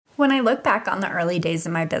When I look back on the early days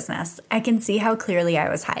of my business, I can see how clearly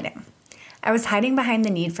I was hiding. I was hiding behind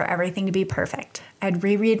the need for everything to be perfect. I'd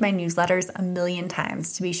reread my newsletters a million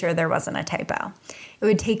times to be sure there wasn't a typo. It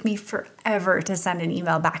would take me forever to send an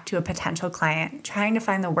email back to a potential client, trying to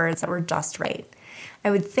find the words that were just right.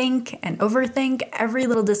 I would think and overthink every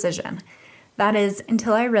little decision. That is,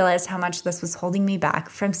 until I realized how much this was holding me back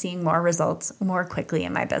from seeing more results more quickly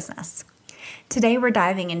in my business. Today, we're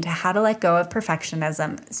diving into how to let go of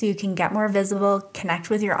perfectionism so you can get more visible, connect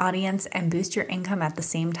with your audience, and boost your income at the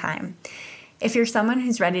same time. If you're someone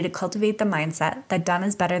who's ready to cultivate the mindset that done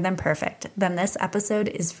is better than perfect, then this episode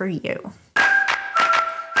is for you.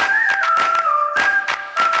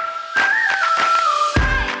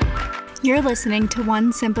 You're listening to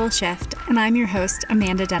One Simple Shift, and I'm your host,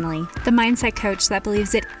 Amanda Denley, the mindset coach that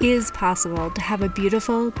believes it is possible to have a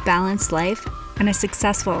beautiful, balanced life and a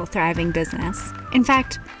successful, thriving business. In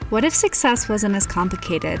fact, what if success wasn't as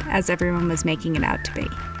complicated as everyone was making it out to be?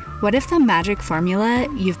 What if the magic formula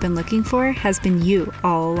you've been looking for has been you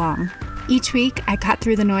all along? Each week, I cut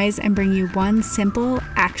through the noise and bring you one simple,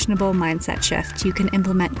 actionable mindset shift you can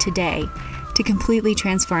implement today to completely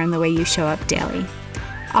transform the way you show up daily.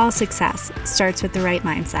 All success starts with the right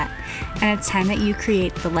mindset, and it's time that you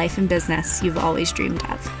create the life and business you've always dreamed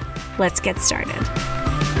of. Let's get started.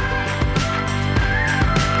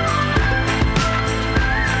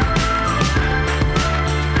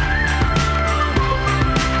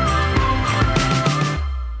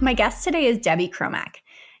 My guest today is Debbie Cromack.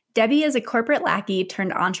 Debbie is a corporate lackey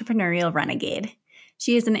turned entrepreneurial renegade.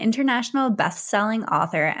 She is an international best-selling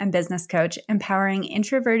author and business coach, empowering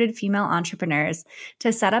introverted female entrepreneurs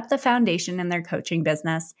to set up the foundation in their coaching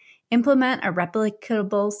business, implement a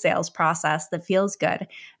replicable sales process that feels good,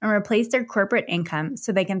 and replace their corporate income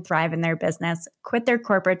so they can thrive in their business, quit their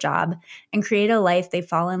corporate job, and create a life they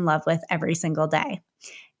fall in love with every single day.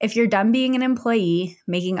 If you're done being an employee,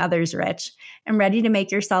 making others rich, and ready to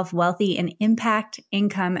make yourself wealthy in impact,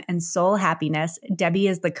 income, and soul happiness, Debbie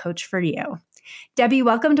is the coach for you. Debbie,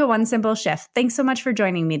 welcome to One Simple Shift. Thanks so much for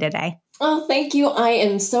joining me today. Oh, thank you. I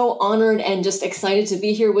am so honored and just excited to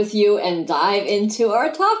be here with you and dive into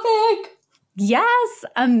our topic. Yes,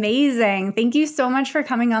 amazing. Thank you so much for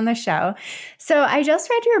coming on the show. So I just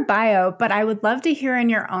read your bio, but I would love to hear in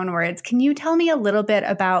your own words. Can you tell me a little bit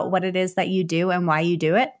about what it is that you do and why you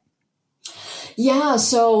do it? Yeah.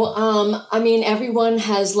 So, everyone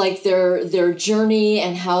has like their journey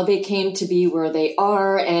and how they came to be where they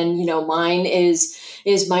are. And, mine is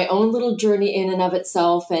my own little journey in and of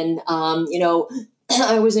itself. And,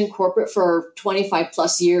 I was in corporate for 25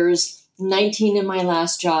 plus years, 19 in my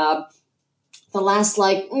last job. The last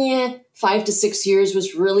 5 to 6 years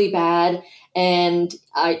was really bad. And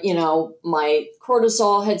my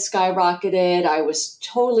cortisol had skyrocketed. I was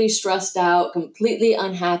totally stressed out, completely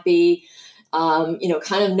unhappy.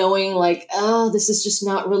 Kind of knowing this is just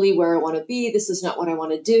not really where I want to be. This is not what I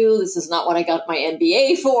want to do. This is not what I got my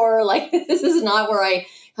MBA for. This is not where I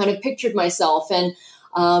kind of pictured myself. And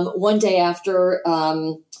one day after,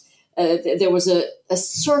 there was a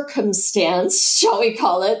circumstance, shall we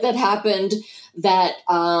call it, that happened that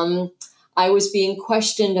I was being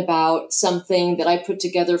questioned about something that I put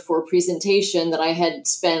together for a presentation that I had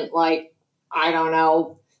spent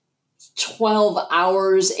 12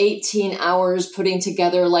 hours, 18 hours putting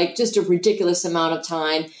together, just a ridiculous amount of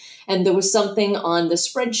time. And there was something on the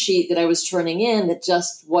spreadsheet that I was turning in that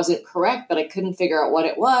just wasn't correct, but I couldn't figure out what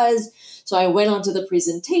it was. So I went onto the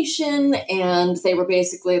presentation and they were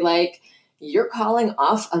basically like, "You're calling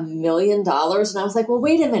off $1 million." And I was like, well,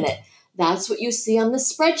 wait a minute. That's what you see on the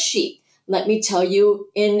spreadsheet. Let me tell you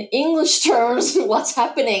in English terms what's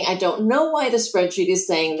happening. I don't know why the spreadsheet is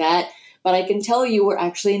saying that, but I can tell you we're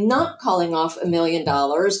actually not calling off $1 million.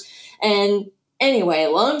 And anyway,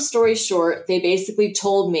 long story short, they basically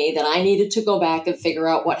told me that I needed to go back and figure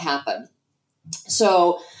out what happened.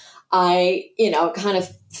 So I, kind of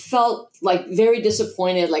felt very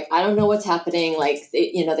disappointed. I don't know what's happening.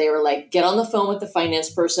 They were like, get on the phone with the finance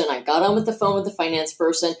person. I got on with the phone with the finance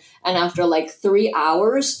person. And after 3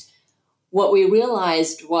 hours, what we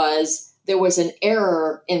realized was there was an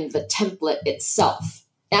error in the template itself.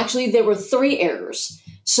 Actually, there were 3 errors.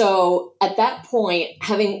 So at that point,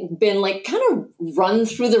 having been kind of run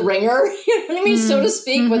through the ringer, you know what I mean, so to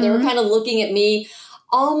speak, where they were kind of looking at me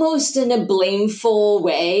almost in a blameful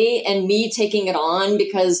way and me taking it on,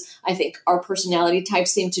 because I think our personality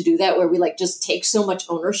types seem to do that, where we just take so much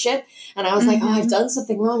ownership. And I was like, oh, I've done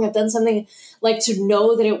something wrong. I've done something, to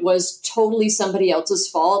know that it was totally somebody else's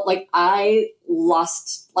fault. I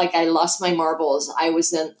lost my marbles. I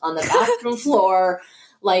was on the bathroom floor,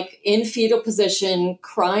 in fetal position,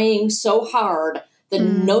 crying so hard that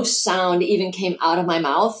no sound even came out of my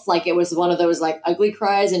mouth. Like it was one of those like ugly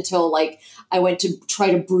cries until like I went to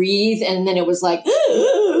try to breathe. And then it was like, one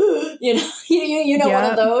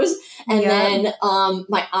of those. And then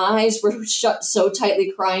my eyes were shut so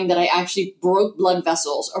tightly crying that I actually broke blood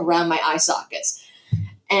vessels around my eye sockets.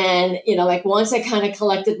 And, like once I kind of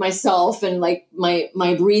collected myself and like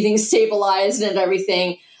my breathing stabilized and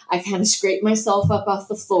everything, I kind of scraped myself up off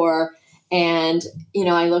the floor. And,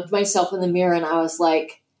 I looked myself in the mirror and I was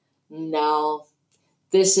like, no,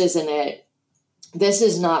 this isn't it. This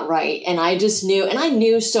is not right. And I just knew, and I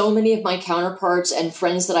knew so many of my counterparts and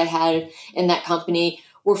friends that I had in that company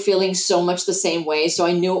were feeling so much the same way. So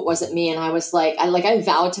I knew it wasn't me. And I was like, I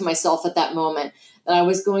vowed to myself at that moment that I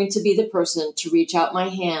was going to be the person to reach out my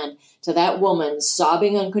hand to that woman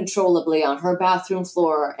sobbing uncontrollably on her bathroom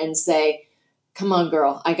floor and say, come on,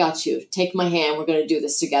 girl, I got you. Take my hand. We're going to do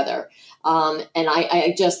this together. And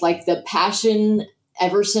I just like the passion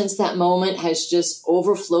ever since that moment has just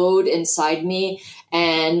overflowed inside me.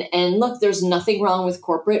 And look, there's nothing wrong with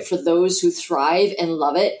corporate for those who thrive and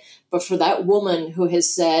love it. But for that woman who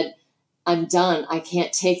has said, I'm done, I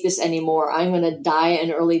can't take this anymore, I'm going to die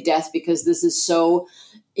an early death because this is so,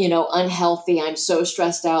 unhealthy, I'm so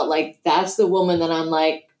stressed out. Like that's the woman that I'm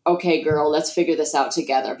like, okay, girl, let's figure this out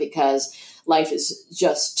together because life is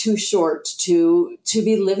just too short to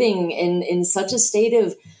be living in such a state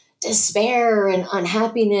of despair and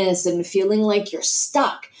unhappiness and feeling like you're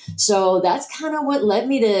stuck. So that's kind of what led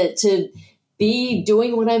me to be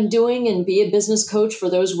doing what I'm doing and be a business coach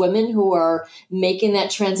for those women who are making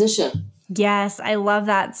that transition. Yes, I love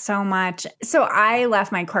that so much. So I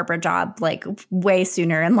left my corporate job like way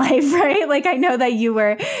sooner in life, right? Like I know that you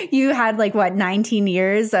had like 19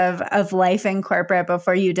 years of life in corporate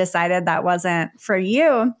before you decided that wasn't for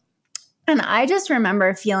you. And I just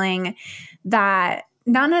remember feeling that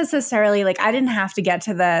not necessarily like I didn't have to get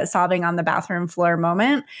to the sobbing on the bathroom floor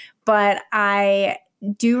moment, but I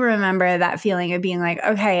do remember that feeling of being like,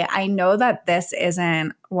 okay, I know that this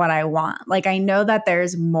isn't what I want. Like, I know that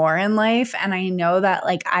there's more in life and I know that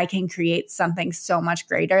like I can create something so much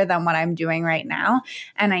greater than what I'm doing right now.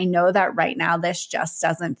 And I know that right now this just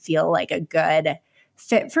doesn't feel like a good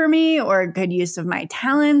fit for me or a good use of my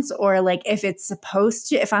talents, or like if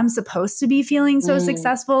I'm supposed to be feeling so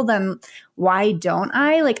successful, then why don't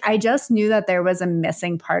I? Like, I just knew that there was a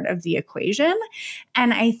missing part of the equation.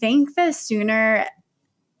 And I think there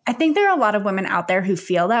are a lot of women out there who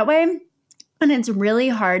feel that way. And it's really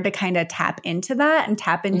hard to kind of tap into that and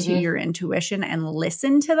tap into your intuition and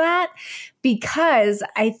listen to that, because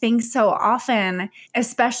I think so often,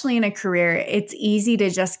 especially in a career, it's easy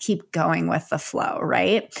to just keep going with the flow,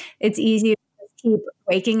 right? It's easy to just keep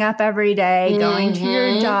waking up every day, going to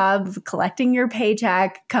your job, collecting your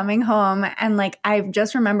paycheck, coming home. And like, I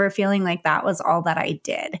just remember feeling like that was all that I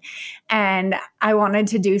did. And I wanted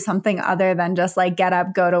to do something other than just like get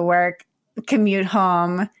up, go to work, commute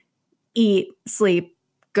home, eat, sleep,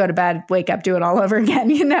 go to bed, wake up, do it all over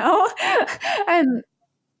again, And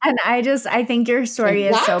I think your story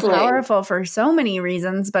is so powerful for so many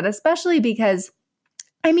reasons, but especially because,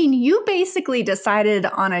 I mean, you basically decided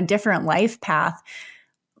on a different life path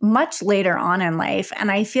much later on in life. And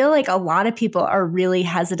I feel like a lot of people are really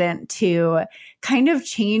hesitant to kind of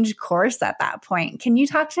change course at that point. Can you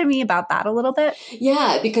talk to me about that a little bit?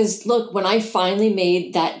 Yeah, because look, when I finally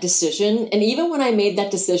made that decision, and even when I made that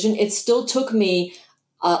decision, it still took me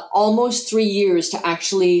almost 3 years to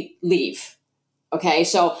actually leave. Okay,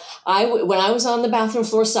 so when I was on the bathroom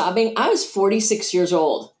floor sobbing, I was 46 years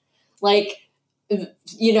old. Like,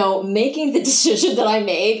 making the decision that I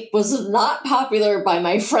made was not popular by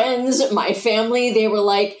my friends, my family. They were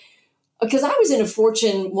like, because I was in a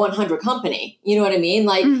Fortune 100 company, you know what I mean?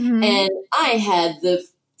 Like, and I had the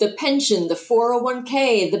pension, the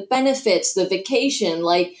 401k, the benefits, the vacation.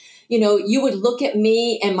 Like, you would look at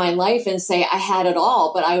me and my life and say I had it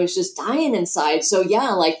all, but I was just dying inside. So yeah,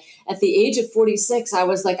 like at the age of 46, I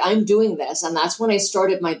was like, I'm doing this. And that's when I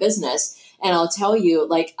started my business. And I'll tell you,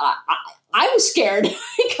 like, I was scared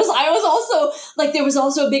because I was also like, there was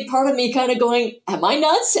also a big part of me kind of going, am I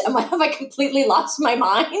nuts? Have I completely lost my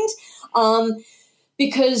mind?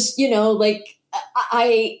 Because, like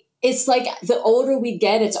it's like the older we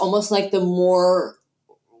get, it's almost like the more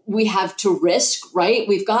we have to risk, right?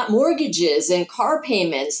 We've got mortgages and car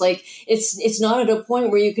payments. Like it's not at a point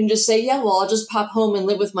where you can just say, yeah, well, I'll just pop home and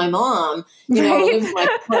live with my mom, live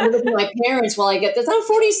with my parents while I get this. I'm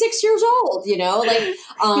 46 years old,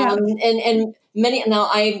 and many,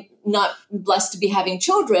 now not blessed to be having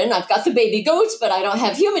children. I've got the baby goats, but I don't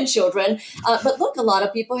have human children. But look, a lot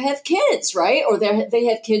of people have kids, right? Or they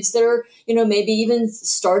have kids that are, maybe even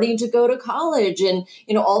starting to go to college and,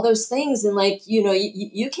 all those things. And like,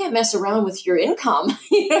 you can't mess around with your income.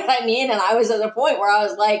 You know what I mean? And I was at the point where I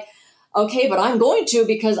was like, okay, but I'm going to,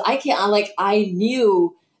 because I can't, I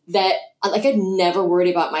knew that I'd never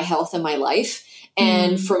worried about my health in my life.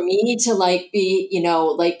 And for me to be,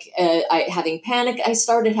 I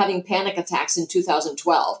started having panic attacks in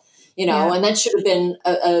 2012, and that should have been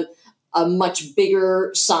a much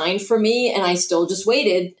bigger sign for me. And I still just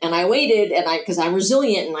waited and because I'm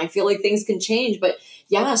resilient and I feel like things can change. But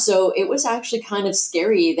yeah, so it was actually kind of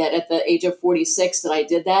scary that at the age of 46 that I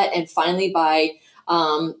did that. And finally by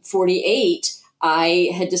 48, I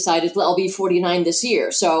had decided I'll be 49 this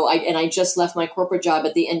year. So I just left my corporate job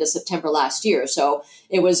at the end of September last year. So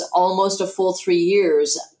it was almost a full 3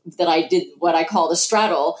 years that I did what I call the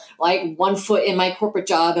straddle, like 1 foot in my corporate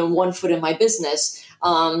job and 1 foot in my business.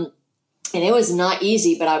 And it was not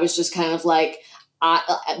easy, but I was just kind of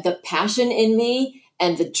the passion in me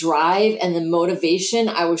and the drive and the motivation.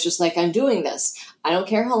 I was just like, I'm doing this. I don't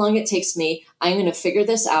care how long it takes me. I'm going to figure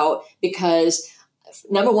this out because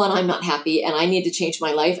number one, I'm not happy and I need to change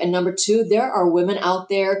my life. And number two, there are women out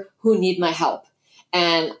there who need my help.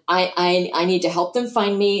 And I need to help them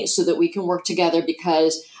find me so that we can work together,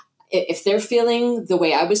 because if they're feeling the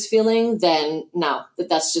way I was feeling, then no,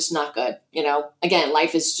 that's just not good. Again,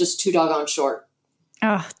 life is just too doggone short.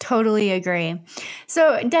 Oh, totally agree.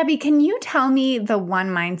 So Debbie, can you tell me the one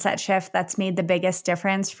mindset shift that's made the biggest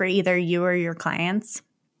difference for either you or your clients?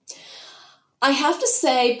 I have to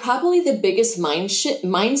say probably the biggest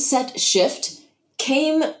mindset shift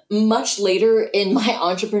came much later in my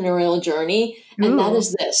entrepreneurial journey. And that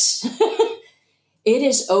is this. It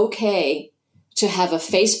is okay to have a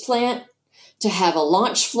faceplant, to have a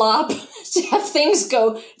launch flop, to have things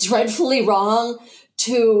go dreadfully wrong,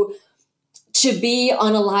 to be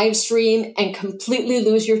on a live stream and completely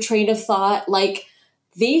lose your train of thought.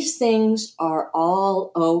 These things are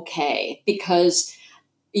all okay, because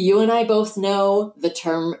you and I both know the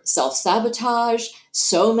term self-sabotage.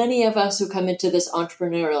 So many of us who come into this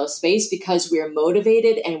entrepreneurial space, because we are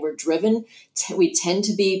motivated and we're driven, we tend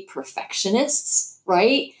to be perfectionists,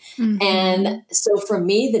 right? Mm-hmm. And so for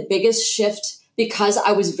me, the biggest shift, because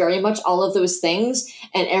I was very much all of those things,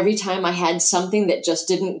 and every time I had something that just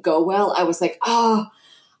didn't go well, I was like, I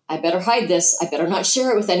better hide this. I better not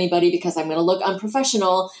share it with anybody because I'm going to look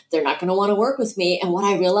unprofessional. They're not going to want to work with me. And what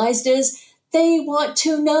I realized is, they want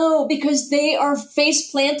to know, because they are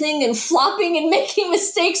face planting and flopping and making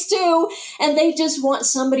mistakes too. And they just want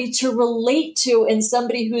somebody to relate to, and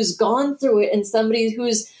somebody who's gone through it, and somebody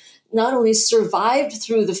who's not only survived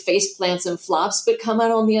through the face plants and flops, but come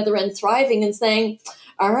out on the other end thriving and saying,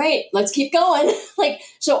 all right, let's keep going.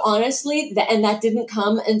 So honestly, and that didn't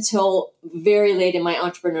come until very late in my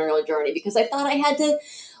entrepreneurial journey, because I thought I had to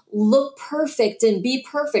look perfect and be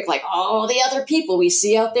perfect like all the other people we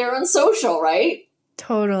see out there on social, right?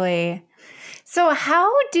 Totally. So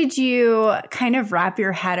how did you kind of wrap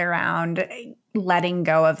your head around letting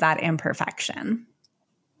go of that imperfection?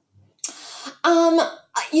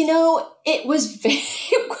 It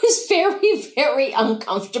was very, very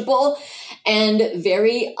uncomfortable and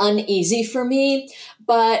very uneasy for me.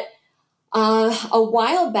 But a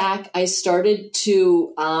while back, I started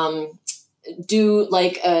to do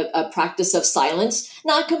a practice of silence,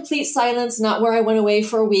 not complete silence, not where I went away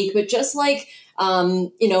for a week, but just where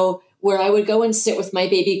I would go and sit with my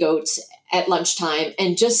baby goats at lunchtime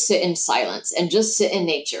and just sit in silence and just sit in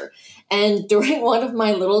nature. And during one of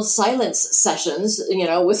my little silence sessions,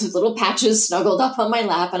 with little Patches snuggled up on my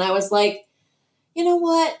lap, and I was like, you know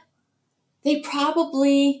what? They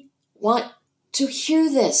probably want to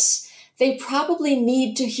hear this. They probably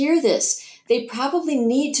need to hear this. They probably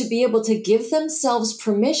need to be able to give themselves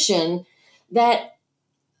permission that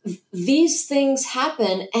these things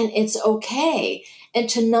happen and it's okay, and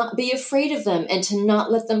to not be afraid of them and to not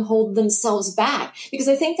let them hold themselves back. Because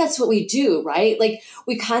I think that's what we do, right?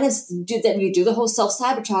 We kind of do that. We do the whole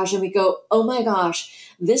self-sabotage and we go, oh my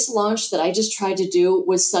gosh, this launch that I just tried to do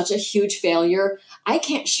was such a huge failure. I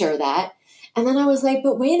can't share that. And then I was like,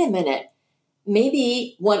 but wait a minute.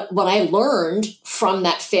 Maybe what I learned from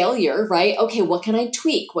that failure, right? Okay, what can I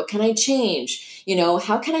tweak? What can I change?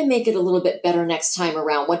 How can I make it a little bit better next time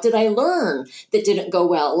around? What did I learn that didn't go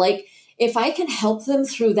well? If I can help them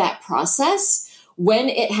through that process when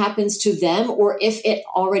it happens to them, or if it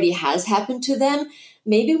already has happened to them,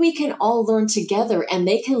 maybe we can all learn together and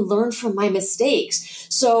they can learn from my mistakes.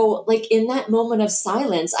 So in that moment of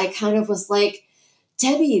silence, I kind of was like,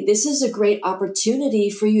 Debbie, this is a great opportunity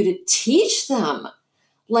for you to teach them,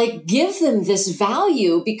 like give them this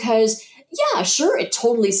value because yeah, sure, it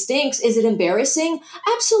totally stinks. Is it embarrassing?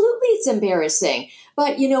 Absolutely, it's embarrassing.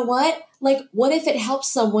 But you know what? Like, what if it helps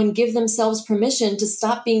someone give themselves permission to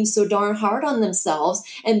stop being so darn hard on themselves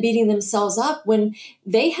and beating themselves up when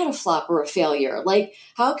they had a flop or a failure? Like,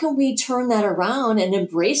 how can we turn that around and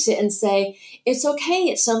embrace it and say, it's okay,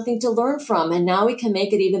 it's something to learn from, and now we can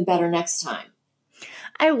make it even better next time?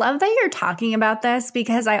 I love that you're talking about this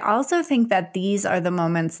because I also think that these are the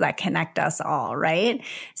moments that connect us all, right?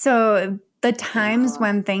 So the times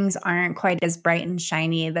when things aren't quite as bright and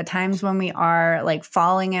shiny, the times when we are like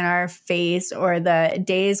falling in our face, or the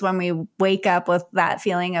days when we wake up with that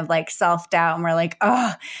feeling of like self-doubt and we're like,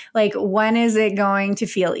 oh, like when is it going to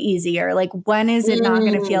feel easier? Like when is it not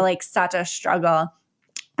going to feel like such a struggle?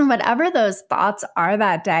 And whatever those thoughts are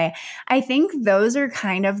that day, I think those are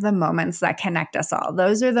kind of the moments that connect us all.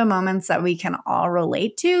 Those are the moments that we can all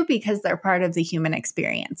relate to because they're part of the human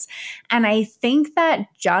experience. And I think that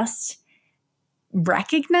just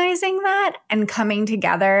recognizing that and coming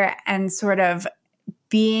together and sort of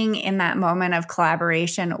being in that moment of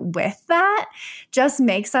collaboration with that just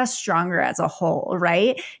makes us stronger as a whole,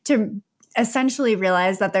 right? To essentially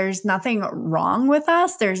realize that there's nothing wrong with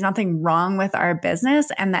us, there's nothing wrong with our business,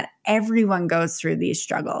 and that everyone goes through these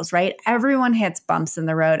struggles, right? Everyone hits bumps in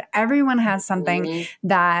the road. Everyone has something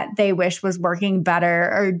that they wish was working better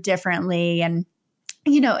or differently. And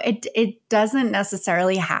it doesn't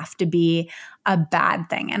necessarily have to be a bad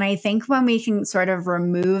thing. And I think when we can sort of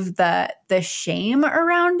remove the shame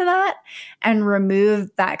around that and remove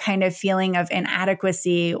that kind of feeling of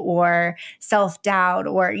inadequacy or self-doubt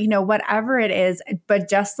or, whatever it is, but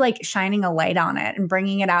just like shining a light on it and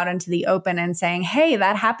bringing it out into the open and saying, hey,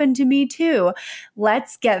 that happened to me too.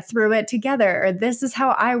 Let's get through it together. Or this is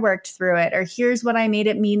how I worked through it. Or here's what I made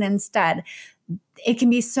it mean instead. It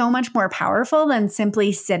can be so much more powerful than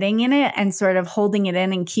simply sitting in it and sort of holding it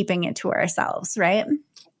in and keeping it to ourselves, right?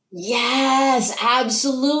 Yes,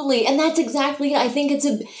 absolutely. And that's exactly, I think it's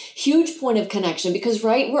a huge point of connection because,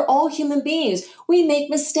 right, we're all human beings. We make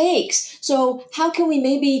mistakes. So how can we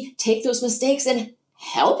maybe take those mistakes and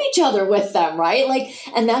help each other with them, right? Like,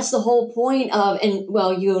 and that's the whole point of, and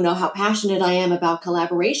well, you know how passionate I am about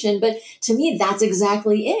collaboration, but to me, that's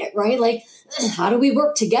exactly it, right? Like, how do we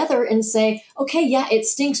work together and say, okay, yeah, it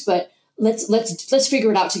stinks, but let's figure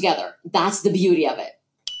it out together. That's the beauty of it.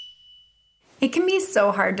 It can be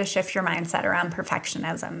so hard to shift your mindset around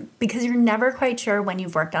perfectionism because you're never quite sure when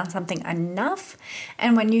you've worked on something enough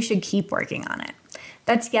and when you should keep working on it.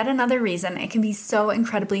 That's yet another reason it can be so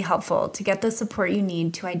incredibly helpful to get the support you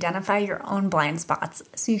need to identify your own blind spots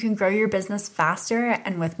so you can grow your business faster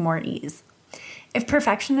and with more ease. If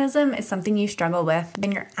perfectionism is something you struggle with,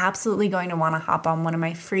 then you're absolutely going to want to hop on one of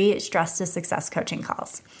my free Stress to Success coaching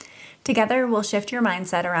calls. Together, we'll shift your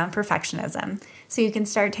mindset around perfectionism so you can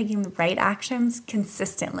start taking the right actions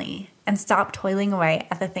consistently and stop toiling away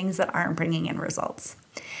at the things that aren't bringing in results.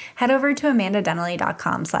 Head over to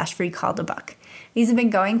amandadenley.com/free call to book. These have been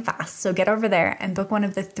going fast, so get over there and book one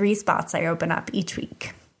of the 3 spots I open up each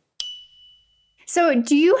week. So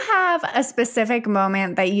do you have a specific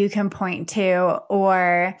moment that you can point to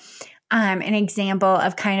or an example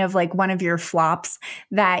of kind of like one of your flops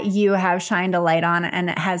that you have shined a light on and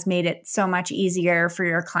it has made it so much easier for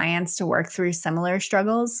your clients to work through similar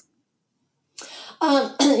struggles?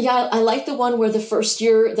 Yeah, I like the one where the first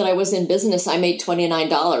year that I was in business, I made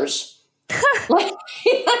 $29. Like,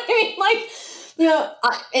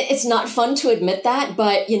 it's not fun to admit that,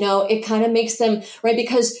 but, it kind of makes them, right?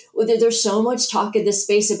 Because there's so much talk in this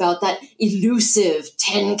space about that elusive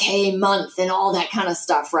 10K month and all that kind of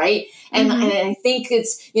stuff, right? And I think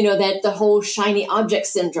it's, that the whole shiny object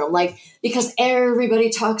syndrome, like, because everybody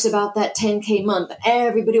talks about that 10K month,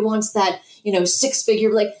 everybody wants that,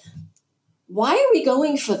 6-figure, like, why are we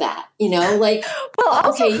going for that? Well,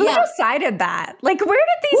 also, okay, who decided that? Like, where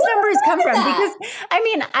did these numbers come from? Because,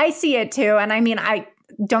 I see it too. And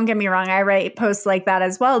don't get me wrong, I write posts like that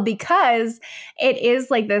as well, because it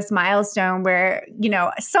is like this milestone where,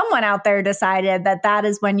 someone out there decided that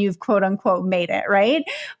is when you've quote unquote made it, right?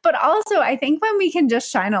 But also I think when we can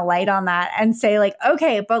just shine a light on that and say like,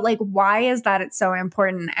 okay, but like, why is that it's so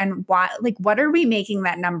important? And why, like, what are we making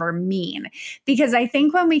that number mean? Because I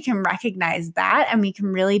think when we can recognize that and we can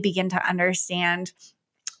really begin to understand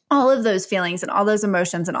all of those feelings and all those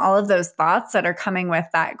emotions and all of those thoughts that are coming with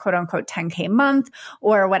that quote unquote 10K month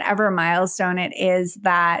or whatever milestone it is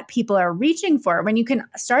that people are reaching for, when you can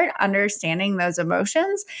start understanding those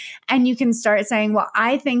emotions and you can start saying, well,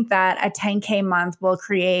 I think that a 10K month will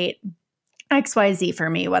create XYZ for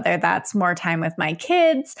me, whether that's more time with my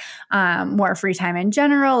kids, more free time in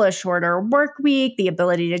general, a shorter work week, the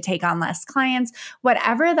ability to take on less clients,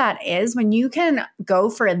 whatever that is, when you can go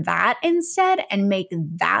for that instead and make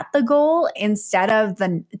that the goal instead of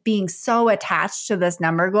being so attached to this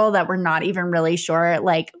number goal that we're not even really sure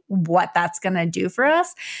like what that's going to do for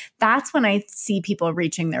us, that's when I see people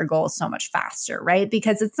reaching their goals so much faster, right?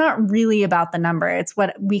 Because it's not really about the number. It's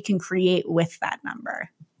what we can create with that number.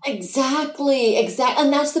 Exactly.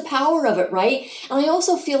 And that's the power of it, right? And I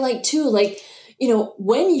also feel like too, like,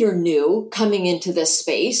 when you're new coming into this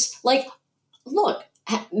space, like, look,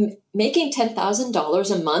 making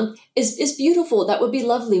 $10,000 a month is beautiful. That would be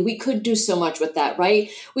lovely. We could do so much with that, right?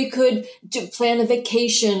 We could plan a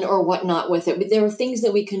vacation or whatnot with it. There are things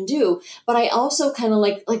that we can do. But I also kind of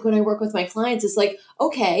like when I work with my clients, it's like,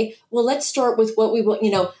 okay, well, let's start with what we want,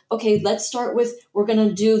 okay, let's start with, we're going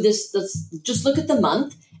to do this. Let's just look at the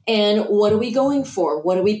month. And what are we going for?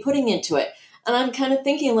 What are we putting into it? And I'm kind of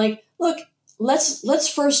thinking like, look, let's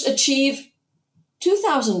first achieve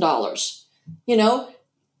 $2,000.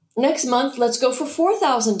 Next month, let's go for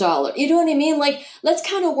 $4,000. You know what I mean? Like, let's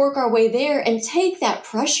kind of work our way there and take that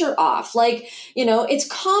pressure off. Like, it's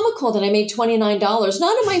comical that I made $29,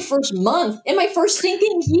 not in my first month, in my first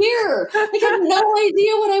stinking year. Like, I had no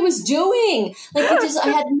idea what I was doing. Like,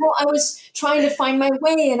 I was trying to find my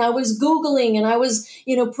way and I was Googling and I was,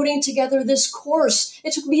 putting together this course.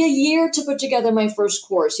 It took me a year to put together my first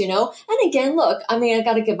course, And again, look, I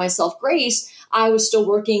got to give myself grace. I was still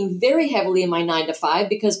working very heavily in my 9 to 5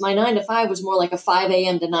 because my 9 to 5 was more like a 5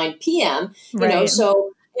 a.m. to 9 p.m.,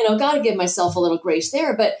 so, got to give myself a little grace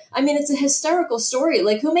there. But it's a hysterical story.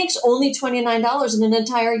 Like, who makes only $29 in an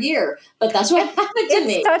entire year? But that's what happened to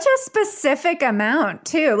me. It's such a specific amount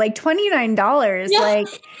too, like $29, yeah. like.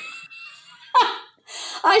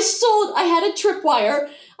 I had a tripwire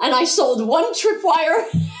and I sold one tripwire.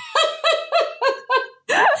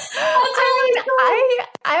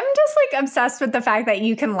 I'm just like obsessed with the fact that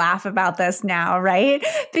you can laugh about this now, right?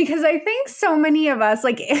 Because I think so many of us,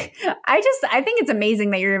 like, I think it's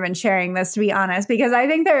amazing that you're even sharing this, to be honest, because I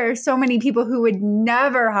think there are so many people who would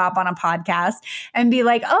never hop on a podcast and be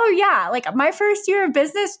like, oh yeah, like my first year of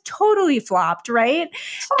business totally flopped, right?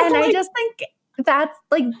 And I just think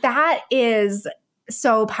that is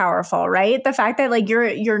so powerful, right? The fact that like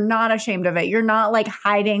you're not ashamed of it. You're not like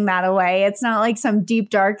hiding that away. It's not like some deep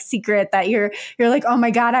dark secret that you're like, oh my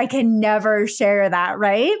God, I can never share that,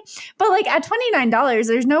 right? But like at $29,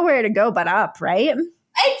 there's nowhere to go but up, right?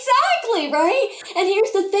 Exactly, right? And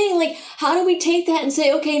here's the thing, like, how do we take that and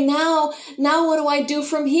say, okay, now what do I do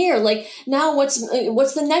from here? Like, now what's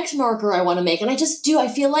the next marker I want to make? And I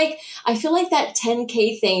feel like that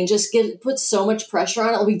 10K thing just puts so much pressure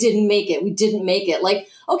on it. We didn't make it. Like,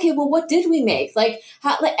 okay, well, what did we make? Like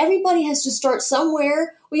everybody has to start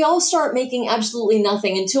somewhere. We all start making absolutely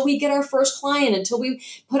nothing until we get our first client, until we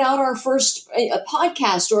put out our first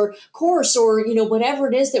podcast or course or, whatever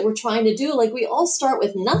it is that we're trying to do. Like, we all start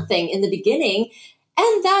with nothing in the beginning,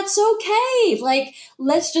 and that's okay. Like,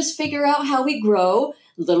 let's just figure out how we grow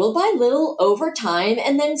little by little over time.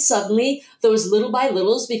 And then suddenly those little by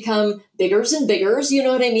littles become biggers and biggers. You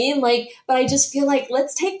know what I mean? Like, but I just feel like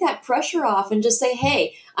let's take that pressure off and just say,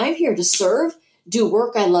 hey, I'm here to serve, do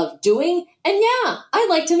work I love doing. And yeah, I'd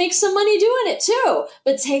like to make some money doing it too.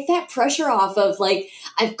 But take that pressure off of like,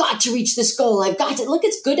 I've got to reach this goal. Look,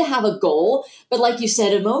 it's good to have a goal. But like you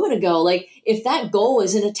said a moment ago, like if that goal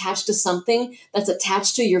isn't attached to something that's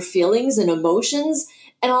attached to your feelings and emotions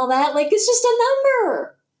and all that, like it's just a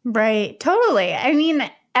number. Right. Totally.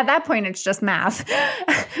 At that point, it's just math.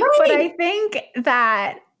 Right.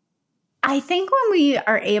 But I think when we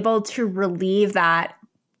are able to relieve that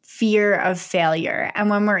fear of failure and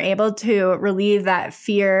when we're able to relieve that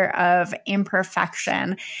fear of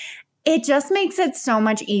imperfection, it just makes it so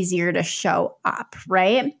much easier to show up,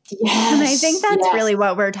 right? Yes. And I think that's really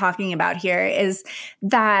what we're talking about here is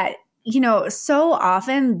that, so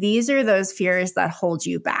often these are those fears that hold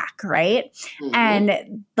you back, right? Mm-hmm.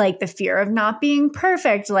 And like the fear of not being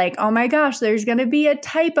perfect, like, oh my gosh, there's going to be a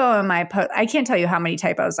typo in my post. I can't tell you how many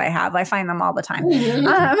typos I have. I find them all the time. Mm-hmm. And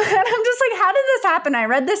I'm just like, how did this happen? I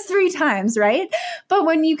read this 3 times, right? But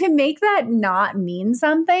when you can make that not mean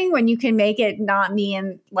something, when you can make it not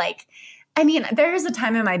mean like, there's a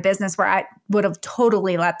time in my business where I would have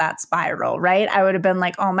totally let that spiral, right? I would have been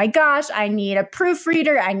like, oh my gosh, I need a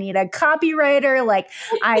proofreader. I need a copywriter. Like,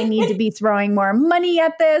 I need to be throwing more money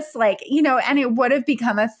at this. Like, and it would have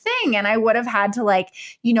become a thing. And I would have had to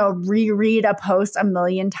reread a post a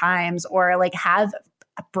million times or like have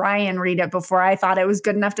Brian read it before I thought it was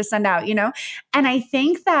good enough to send out, And I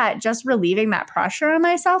think that just relieving that pressure on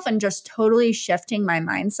myself and just totally shifting my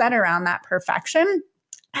mindset around that perfection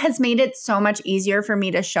has made it so much easier for me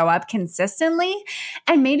to show up consistently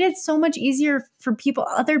and made it so much easier for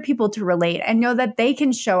other people to relate and know that they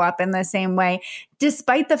can show up in the same way,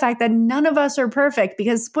 despite the fact that none of us are perfect,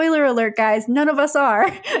 because spoiler alert, guys, none of us are.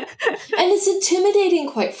 And it's intimidating,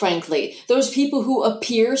 quite frankly. Those people who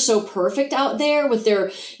appear so perfect out there with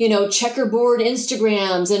their, checkerboard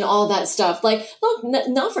Instagrams and all that stuff. Like, look,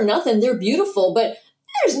 not for nothing, they're beautiful, but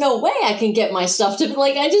there's no way I can get my stuff to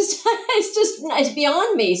it's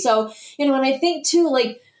beyond me. So, and I think too,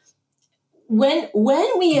 like when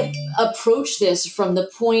we approach this from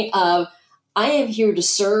the point of, I am here to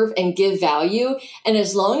serve and give value. And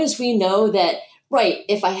as long as we know that, right,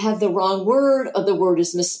 if I have the wrong word or the word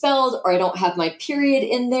is misspelled or I don't have my period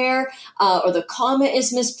in there or the comma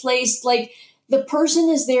is misplaced, like the person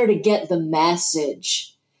is there to get the message.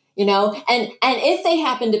 And if they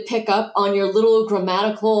happen to pick up on your little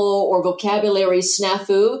grammatical or vocabulary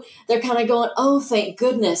snafu, they're kind of going, oh, thank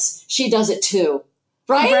goodness, she does it too.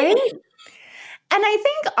 Right? And I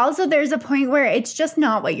think also there's a point where it's just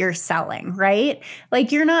not what you're selling, right?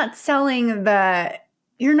 Like you're not selling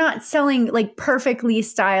like perfectly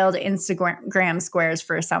styled Instagram squares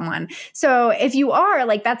for someone. So if you are,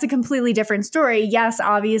 like, that's a completely different story. Yes,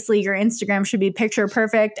 obviously your Instagram should be picture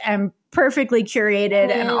perfect and perfectly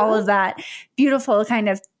curated and all of that beautiful kind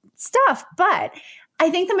of stuff. But I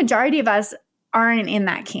think the majority of us aren't in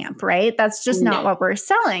that camp, right? That's just not what we're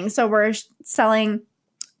selling. So we're selling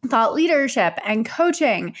thought leadership and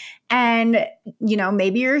coaching. And,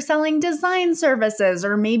 maybe you're selling design services,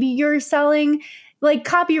 or maybe you're selling like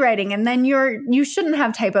copywriting, and then you shouldn't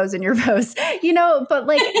have typos in your posts, but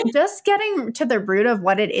like just getting to the root of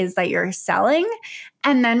what it is that you're selling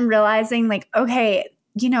and then realizing like, okay,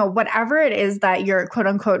 whatever it is that you're quote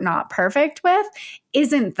unquote not perfect with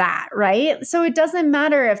isn't that, right? So it doesn't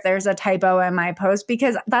matter if there's a typo in my post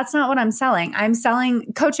because that's not what I'm selling. I'm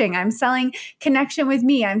selling coaching. I'm selling connection with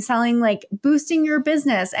me. I'm selling like boosting your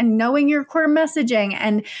business and knowing your core messaging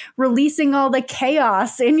and releasing all the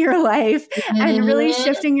chaos in your life and really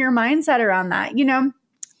shifting your mindset around that.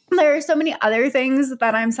 There are so many other things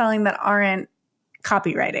that I'm selling that aren't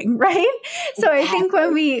copywriting, right? So I think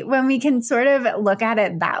when we can sort of look at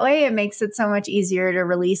it that way, it makes it so much easier to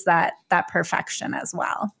release that perfection as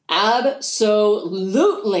well.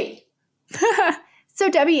 Absolutely.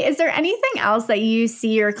 So Debbie, is there anything else that you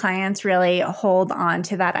see your clients really hold on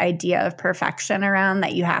to that idea of perfection around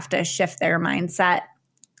that you have to shift their mindset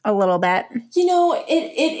a little bit?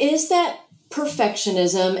 It is that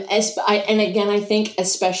perfectionism. And again, I think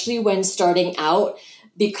especially when starting out,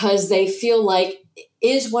 because they feel like,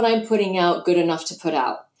 is what I'm putting out good enough to put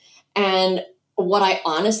out? And what I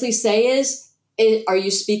honestly say is, are you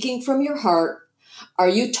speaking from your heart? Are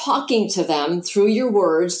you talking to them through your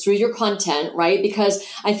words, through your content, right? Because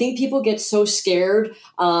I think people get so scared.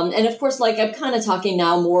 And of course, like I'm kind of talking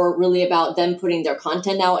now more really about them putting their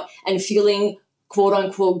content out and feeling quote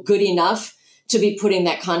unquote good enough to be putting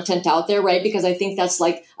that content out there, right? Because I think that's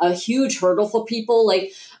like a huge hurdle for people.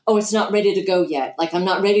 Like, oh, it's not ready to go yet. Like, I'm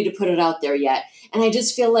not ready to put it out there yet. And I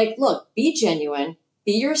just feel like, look, be genuine,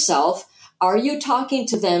 be yourself. Are you talking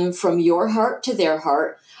to them from your heart to their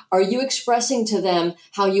heart? Are you expressing to them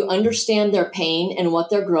how you understand their pain and what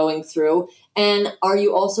they're growing through? And are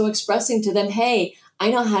you also expressing to them, hey,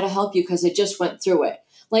 I know how to help you because I just went through it.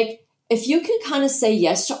 Like, if you can kind of say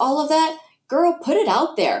yes to all of that, girl, put it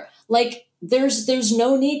out there. Like, there's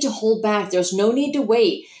no need to hold back. There's no need to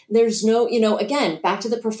wait. There's no, again, back to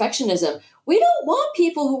the perfectionism. We don't want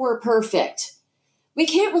people who are perfect. We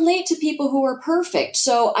can't relate to people who are perfect.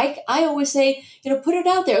 So I always say, put it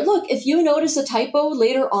out there. Look, if you notice a typo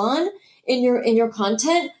later on in your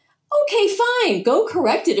content, okay, fine, go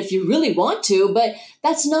correct it if you really want to, but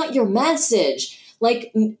that's not your message.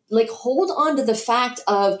 Like hold on to the fact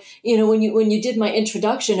of, when you did my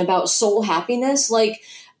introduction about soul happiness, that's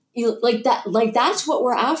what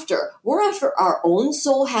we're after. We're after our own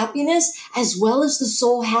soul happiness as well as the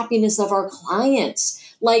soul happiness of our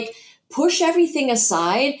clients. Like, push everything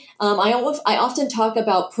aside. I often talk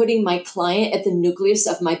about putting my client at the nucleus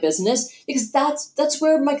of my business because that's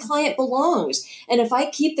where my client belongs. And if I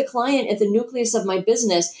keep the client at the nucleus of my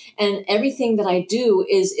business and everything that I do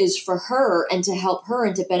is for her and to help her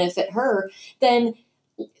and to benefit her, then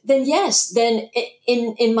yes, then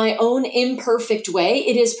in my own imperfect way,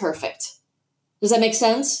 it is perfect. Does that make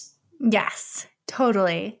sense? Yes,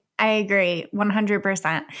 totally. I agree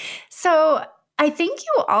 100%. So I think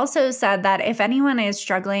you also said that if anyone is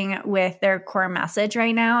struggling with their core message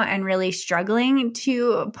right now and really struggling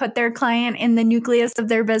to put their client in the nucleus of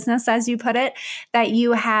their business, as you put it, that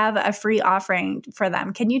you have a free offering for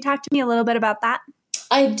them. Can you talk to me a little bit about that?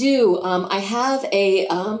 I do. I have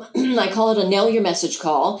I call it a nail your message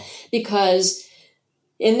call, because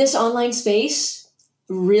in this online space,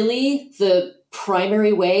 really the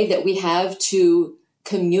primary way that we have to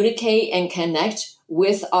communicate and connect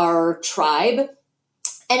with our tribe,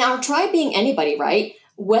 and our tribe being anybody, right?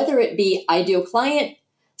 Whether it be ideal client,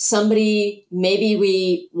 somebody maybe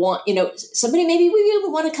we want, somebody maybe we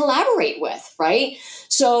want to collaborate with, right?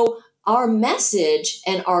 So our message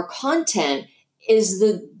and our content is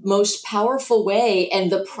the most powerful way and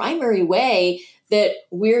the primary way that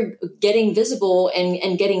we're getting visible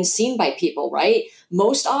and getting seen by people, right?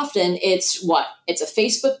 Most often it's what? It's a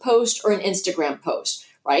Facebook post or an Instagram post,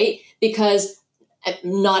 right? Because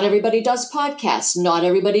not everybody does podcasts, not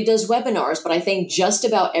everybody does webinars, but I think just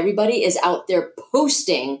about everybody is out there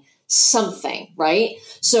posting something, right?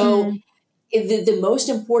 So the most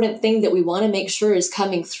important thing that we want to make sure is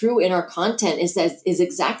coming through in our content is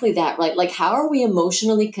exactly that, right? Like, how are we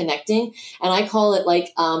emotionally connecting? And I call it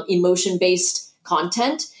like emotion-based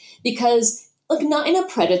content, because look, not in a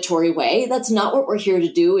predatory way. That's not what we're here to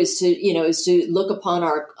do, is to look upon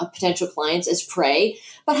our potential clients as prey.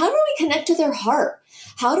 But how do we connect to their heart?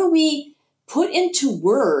 How do we put into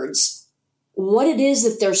words what it is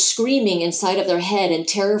that they're screaming inside of their head and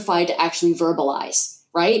terrified to actually verbalize?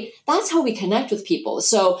 Right? That's how we connect with people.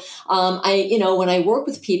 So, when I work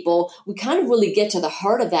with people, we kind of really get to the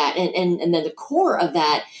heart of that and then the core of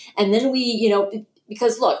that. And then we,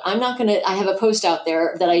 because look, I have a post out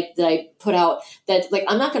there that I put out that, like,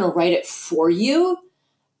 I'm not going to write it for you,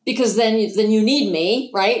 because then you need me,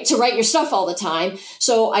 right, to write your stuff all the time.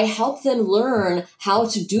 So I help them learn how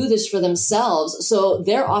to do this for themselves, so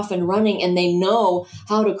they're off and running and they know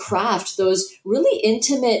how to craft those really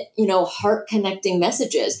intimate, heart connecting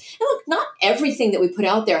messages. And look, not everything that we put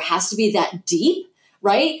out there has to be that deep,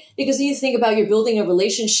 right? Because you think about, you're building a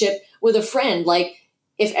relationship with a friend. Like,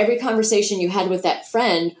 if every conversation you had with that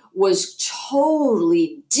friend was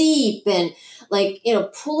totally deep and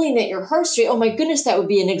pulling at your heartstring, oh my goodness, that would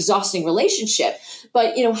be an exhausting relationship.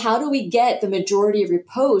 But, how do we get the majority of your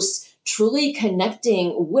posts truly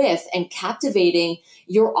connecting with and captivating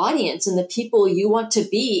your audience and the people you want to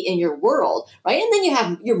be in your world, right? And then you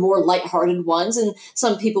have your more lighthearted ones, and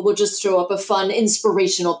some people will just throw up a fun,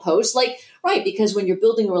 inspirational post, right? Because when you're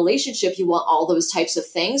building a relationship, you want all those types of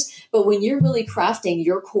things. But when you're really crafting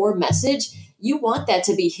your core message, you want that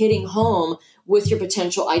to be hitting home with your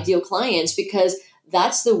potential ideal clients, because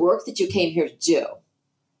that's the work that you came here to do.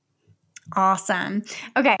 Awesome.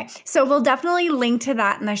 Okay. So we'll definitely link to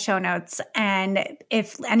that in the show notes. And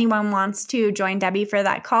if anyone wants to join Debbie for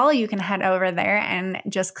that call, you can head over there and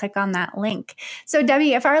just click on that link. So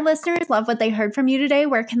Debbie, if our listeners love what they heard from you today,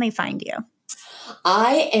 where can they find you?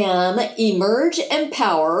 I am Emerge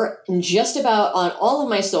Empower just about on all of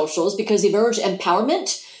my socials, because Emerge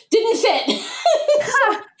Empowerment didn't fit.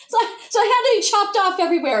 So I had to be chopped off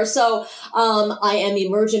everywhere. So I am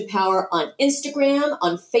Emerge Empower on Instagram,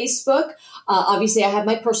 on Facebook. Obviously, I have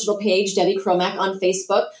my personal page, Debbie Cromack, on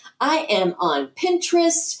Facebook. I am on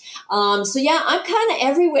Pinterest. So yeah, I'm kind of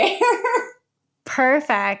everywhere.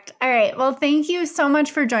 Perfect. All right. Well, thank you so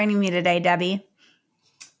much for joining me today, Debbie.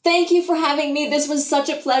 Thank you for having me. This was such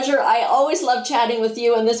a pleasure. I always love chatting with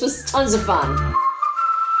you, and this was tons of fun.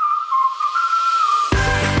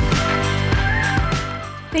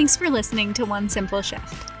 Thanks for listening to One Simple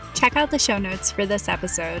Shift. Check out the show notes for this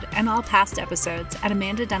episode and all past episodes at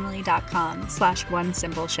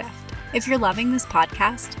amandadenley.com/onesimpleshift. If you're loving this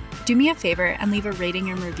podcast, do me a favor and leave a rating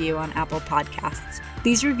and review on Apple Podcasts.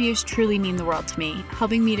 These reviews truly mean the world to me,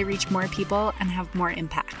 helping me to reach more people and have more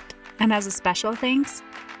impact. And as a special thanks,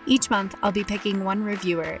 each month I'll be picking one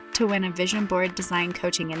reviewer to win a vision board design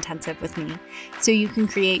coaching intensive with me, so you can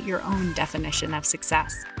create your own definition of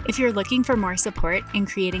success. If you're looking for more support in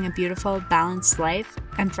creating a beautiful, balanced life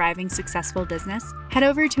and thriving successful business, head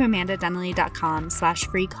over to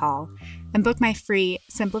amandadenley.com/free call and book my free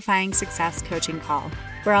Simplifying Success coaching call,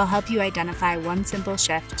 where I'll help you identify one simple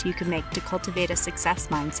shift you can make to cultivate a success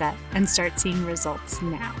mindset and start seeing results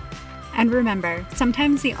now. And remember,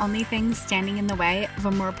 sometimes the only thing standing in the way of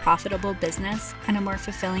a more profitable business and a more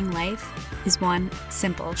fulfilling life is one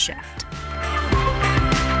simple shift.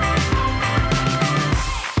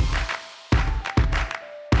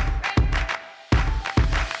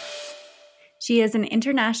 She is an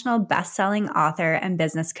international best-selling author and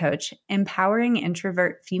business coach, empowering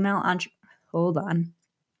introvert female Hold on.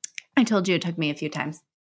 I told you it took me a few times.